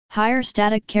Hire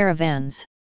static caravans.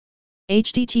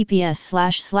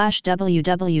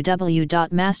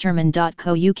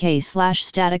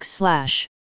 https://www.masterman.co.uk/statics/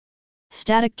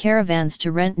 Static caravans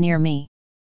to rent near me.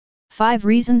 5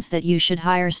 reasons that you should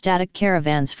hire static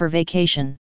caravans for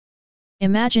vacation.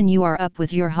 Imagine you are up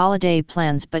with your holiday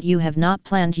plans but you have not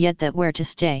planned yet that where to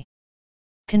stay.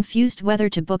 Confused whether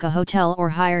to book a hotel or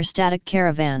hire static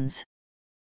caravans.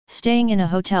 Staying in a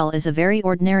hotel is a very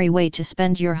ordinary way to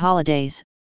spend your holidays,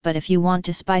 but if you want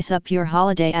to spice up your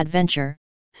holiday adventure,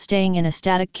 staying in a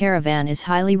static caravan is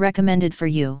highly recommended for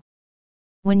you.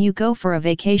 When you go for a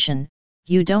vacation,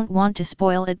 you don't want to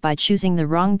spoil it by choosing the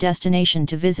wrong destination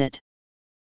to visit.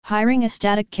 Hiring a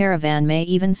static caravan may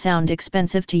even sound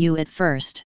expensive to you at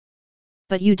first.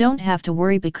 But you don't have to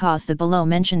worry because the below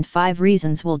mentioned 5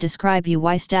 reasons will describe you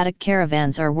why static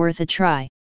caravans are worth a try.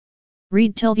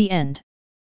 Read till the end.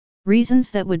 Reasons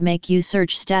that would make you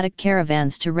search static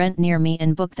caravans to rent near me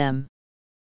and book them.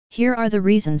 Here are the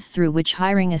reasons through which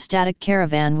hiring a static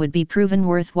caravan would be proven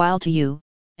worthwhile to you,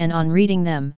 and on reading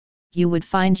them, you would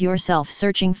find yourself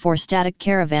searching for static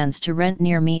caravans to rent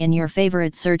near me in your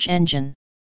favorite search engine.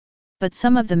 But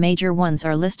some of the major ones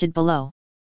are listed below.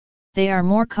 They are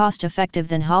more cost-effective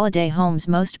than holiday homes.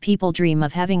 Most people dream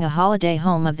of having a holiday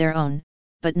home of their own,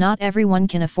 but not everyone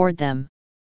can afford them.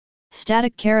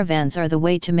 Static caravans are the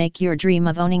way to make your dream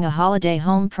of owning a holiday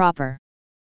home proper.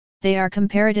 They are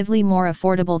comparatively more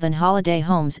affordable than holiday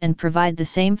homes and provide the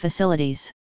same facilities.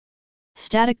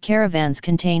 Static caravans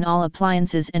contain all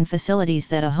appliances and facilities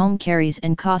that a home carries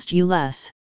and cost you less.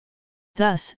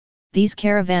 Thus, these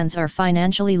caravans are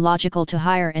financially logical to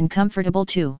hire and comfortable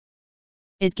too.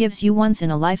 It gives you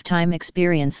once-in-a-lifetime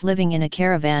experience. Living in a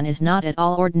caravan is not at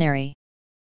all ordinary.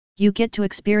 You get to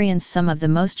experience some of the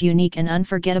most unique and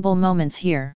unforgettable moments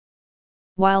here.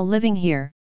 While living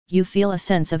here, you feel a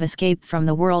sense of escape from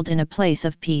the world in a place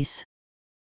of peace.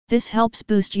 This helps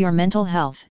boost your mental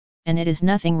health, and it is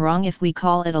nothing wrong if we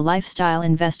call it a lifestyle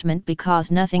investment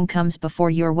because nothing comes before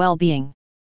your well-being.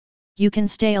 You can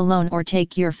stay alone or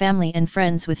take your family and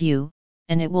friends with you,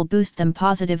 and it will boost them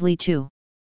positively too.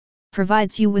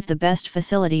 Provides you with the best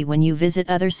facility when you visit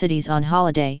other cities on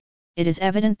holiday. It is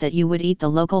evident that you would eat the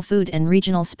local food and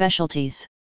regional specialties.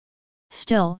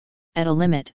 Still, at a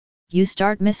limit, you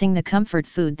start missing the comfort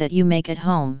food that you make at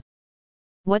home.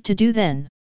 What to do then?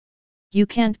 You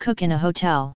can't cook in a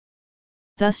hotel.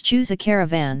 Thus choose a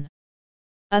caravan.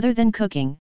 Other than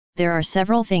cooking, there are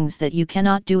several things that you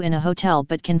cannot do in a hotel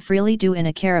but can freely do in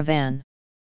a caravan.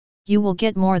 You will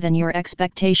get more than your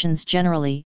expectations.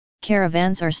 Generally,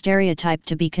 caravans are stereotyped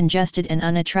to be congested and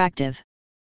unattractive.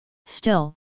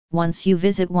 Still, once you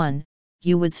visit one,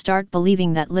 you would start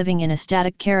believing that living in a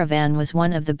static caravan was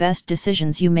one of the best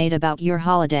decisions you made about your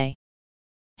holiday.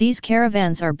 These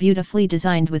caravans are beautifully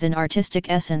designed with an artistic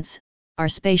essence, are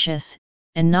spacious,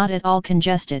 and not at all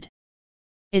congested.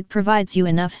 It provides you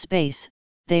enough space,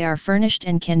 they are furnished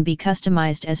and can be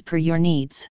customized as per your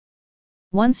needs.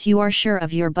 Once you are sure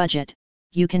of your budget,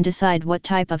 you can decide what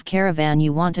type of caravan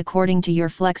you want according to your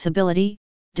flexibility,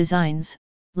 designs,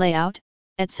 layout,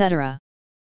 etc.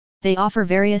 They offer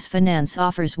various finance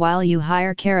offers while you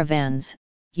hire caravans.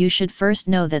 You should first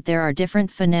know that there are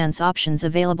different finance options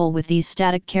available with these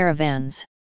static caravans.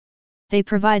 They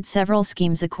provide several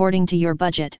schemes according to your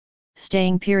budget,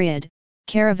 staying period,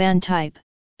 caravan type,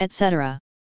 etc.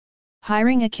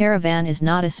 Hiring a caravan is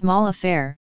not a small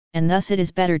affair, and thus it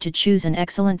is better to choose an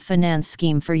excellent finance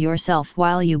scheme for yourself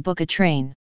while you book a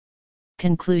train.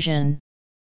 Conclusion: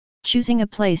 choosing a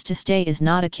place to stay is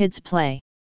not a kid's play.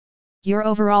 Your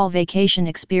overall vacation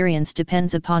experience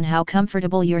depends upon how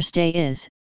comfortable your stay is,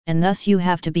 and thus you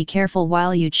have to be careful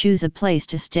while you choose a place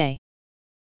to stay.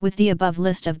 With the above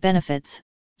list of benefits,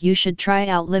 you should try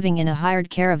out living in a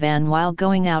hired caravan while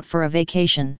going out for a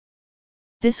vacation.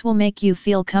 This will make you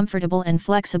feel comfortable and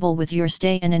flexible with your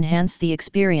stay and enhance the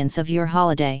experience of your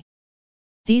holiday.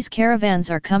 These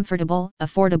caravans are comfortable,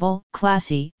 affordable,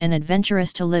 classy, and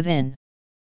adventurous to live in.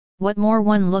 What more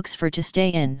one looks for to stay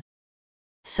in?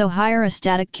 So hire a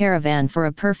static caravan for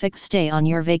a perfect stay on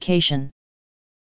your vacation.